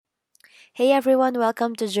Hey everyone,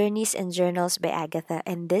 welcome to Journeys and Journals by Agatha,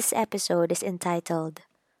 and this episode is entitled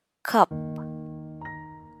Cup.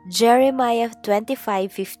 Jeremiah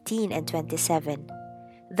 25:15 and 27.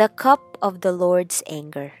 The cup of the Lord's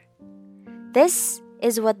anger. This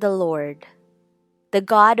is what the Lord, the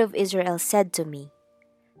God of Israel, said to me: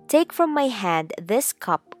 Take from my hand this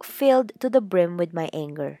cup filled to the brim with my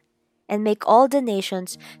anger, and make all the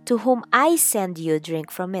nations to whom I send you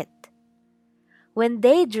drink from it. When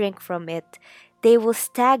they drink from it, they will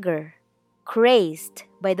stagger, crazed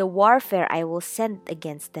by the warfare I will send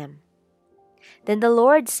against them. Then the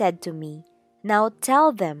Lord said to me, Now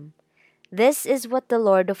tell them, this is what the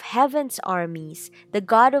Lord of heaven's armies, the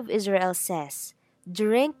God of Israel, says: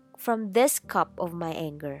 Drink from this cup of my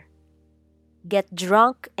anger. Get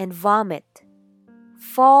drunk and vomit.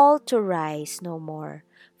 Fall to rise no more,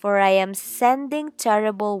 for I am sending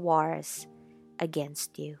terrible wars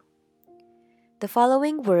against you. The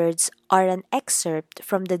following words are an excerpt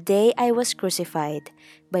from The Day I Was Crucified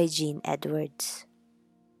by Gene Edwards.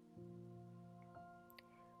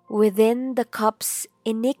 Within the cup's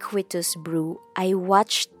iniquitous brew, I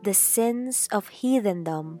watched the sins of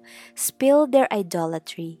heathendom spill their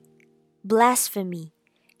idolatry, blasphemy,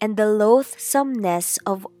 and the loathsomeness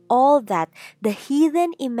of all that the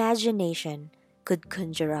heathen imagination could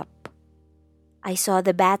conjure up. I saw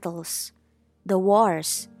the battles, the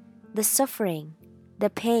wars, the suffering, the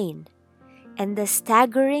pain, and the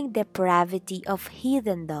staggering depravity of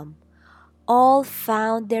heathendom all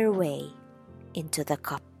found their way into the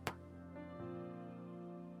cup.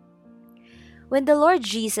 When the Lord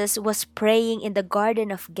Jesus was praying in the Garden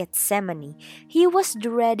of Gethsemane, he was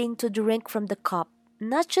dreading to drink from the cup,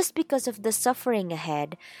 not just because of the suffering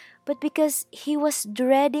ahead, but because he was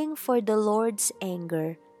dreading for the Lord's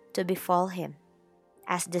anger to befall him,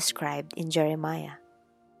 as described in Jeremiah.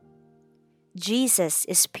 Jesus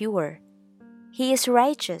is pure. He is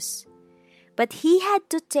righteous. But he had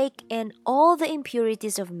to take in all the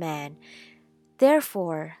impurities of man,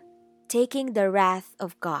 therefore taking the wrath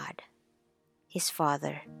of God, his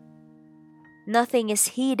Father. Nothing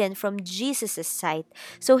is hidden from Jesus' sight,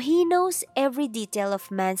 so he knows every detail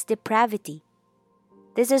of man's depravity.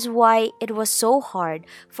 This is why it was so hard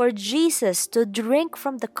for Jesus to drink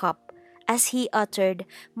from the cup, as he uttered,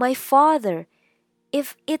 My Father,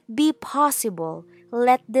 if it be possible,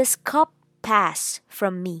 let this cup pass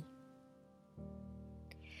from me.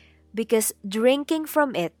 Because drinking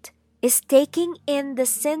from it is taking in the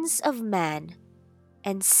sins of man,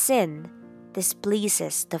 and sin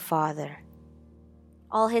displeases the Father.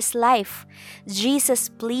 All his life, Jesus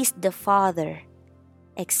pleased the Father,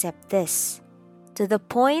 except this, to the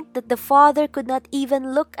point that the Father could not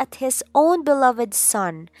even look at his own beloved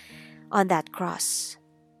Son on that cross.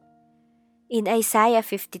 In Isaiah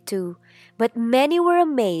 52, but many were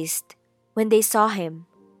amazed when they saw him.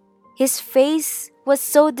 His face was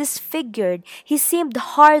so disfigured, he seemed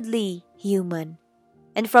hardly human,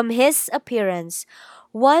 and from his appearance,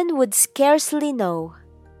 one would scarcely know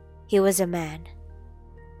he was a man.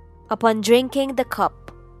 Upon drinking the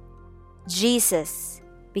cup, Jesus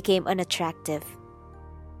became unattractive,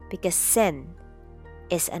 because sin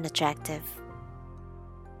is unattractive.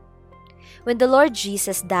 When the Lord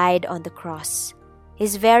Jesus died on the cross,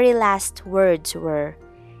 his very last words were,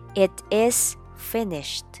 It is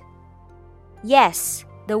finished. Yes,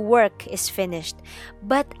 the work is finished,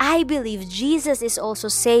 but I believe Jesus is also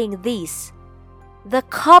saying this: the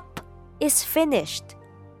cup is finished.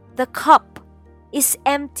 The cup is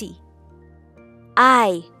empty.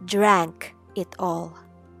 I drank it all.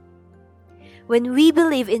 When we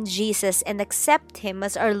believe in Jesus and accept him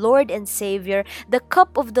as our Lord and Savior, the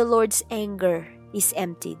cup of the Lord's anger is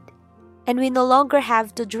emptied, and we no longer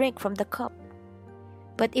have to drink from the cup.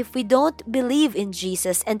 But if we don't believe in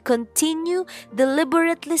Jesus and continue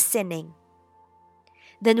deliberately sinning,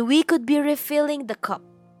 then we could be refilling the cup.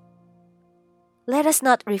 Let us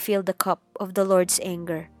not refill the cup of the Lord's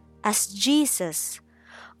anger, as Jesus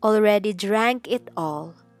already drank it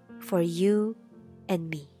all for you and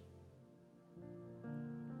me.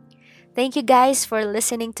 Thank you guys for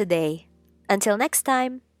listening today. Until next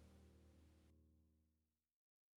time.